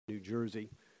Jersey,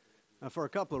 for a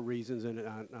couple of reasons, and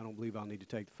I don't believe I'll need to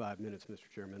take the 5 minutes, Mr.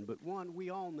 Chairman. But one, we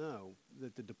all know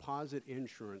that the Deposit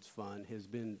Insurance Fund has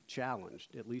been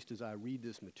challenged, at least as I read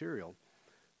this material.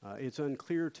 It's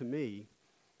unclear to me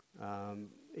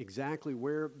exactly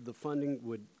where the funding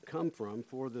would come from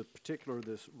for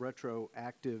this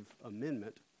retroactive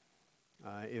amendment.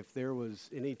 If there was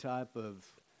any type of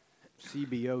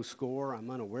CBO score, I'm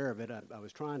unaware of it. I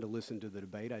was trying to listen to the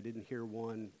debate. I didn't hear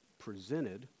one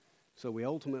presented. So we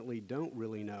ultimately don't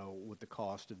really know what the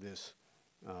cost of this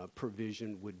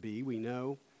provision would be. We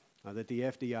know that the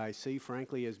FDIC,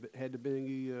 frankly, has had to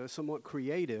be somewhat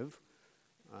creative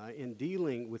in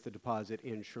dealing with the Deposit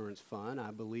Insurance Fund.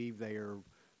 I believe they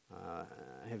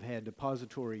have had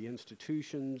depository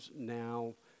institutions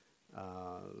now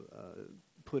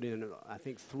put in, I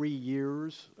think, 3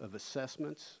 years of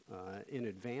assessments in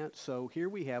advance. So here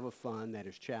we have a fund that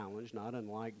is challenged, not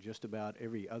unlike just about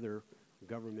every other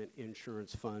government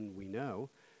insurance fund we know.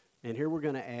 And here we're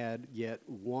going to add yet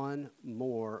one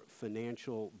more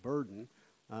financial burden.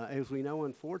 As we know,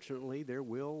 unfortunately, there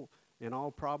will, in all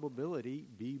probability,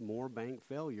 be more bank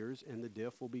failures, and the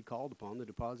DIF will be called upon, the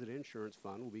Deposit Insurance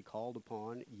Fund will be called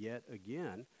upon yet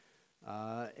again.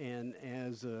 And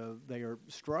as they are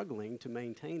struggling to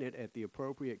maintain it at the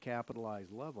appropriate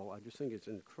capitalized level, I just think it's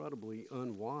incredibly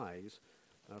unwise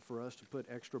for us to put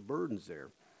extra burdens there.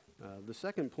 The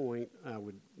second point I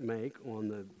would make on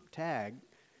the tag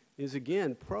is,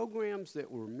 again, programs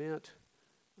that were meant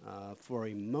for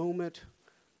a moment,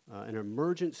 an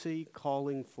emergency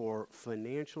calling for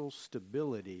financial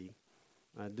stability,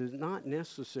 does not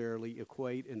necessarily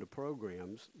equate into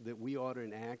programs that we ought to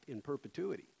enact in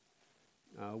perpetuity.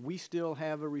 We still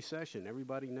have a recession.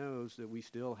 Everybody knows that we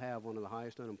still have one of the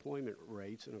highest unemployment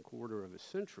rates in a quarter of a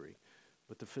century.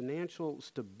 But the financial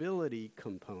stability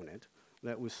component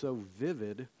that was so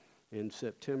vivid in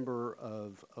September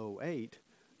of '08,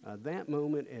 that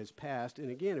moment has passed. And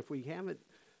again, if we haven't,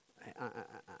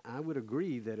 I would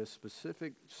agree that a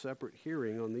specific separate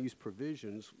hearing on these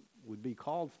provisions would be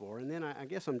called for. And then I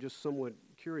guess I'm just somewhat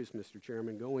curious, Mr.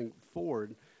 Chairman, going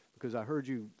forward, because I heard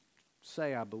you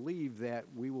say, I believe, that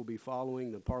we will be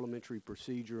following the parliamentary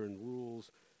procedure and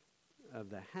rules of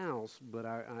the House, but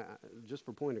just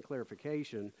for point of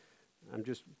clarification, I'm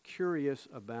just curious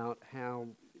about how,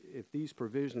 if these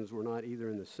provisions were not either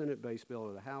in the Senate-based bill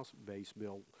or the House-based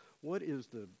bill, what is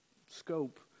the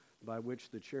scope by which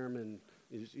the chairman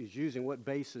is using, what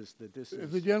basis that this is?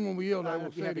 If the gentleman will yield, I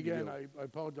will say it again. I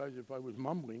apologize if I was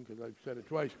mumbling, because I've said it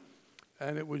twice.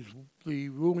 And it was the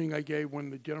ruling I gave when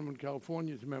the gentleman from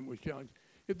California's amendment was challenged.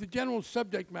 If the general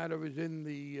subject matter is in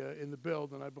the bill,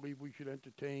 then I believe we should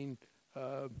entertain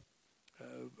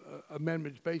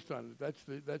amendments based on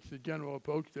it. That's the general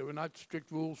approach. There are not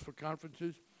strict rules for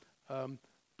conferences,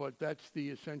 but that's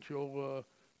the essential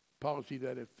policy,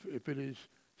 that if it is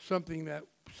something that,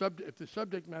 if the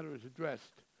subject matter is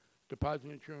addressed, deposit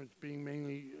insurance being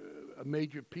mainly a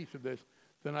major piece of this,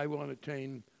 then I will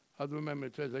entertain other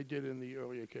amendments, as I did in the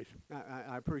earlier case.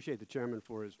 I appreciate the chairman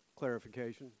for his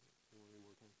clarification.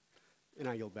 And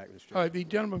I yield back, Mr. Chairman. All right, the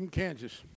gentleman from Kansas.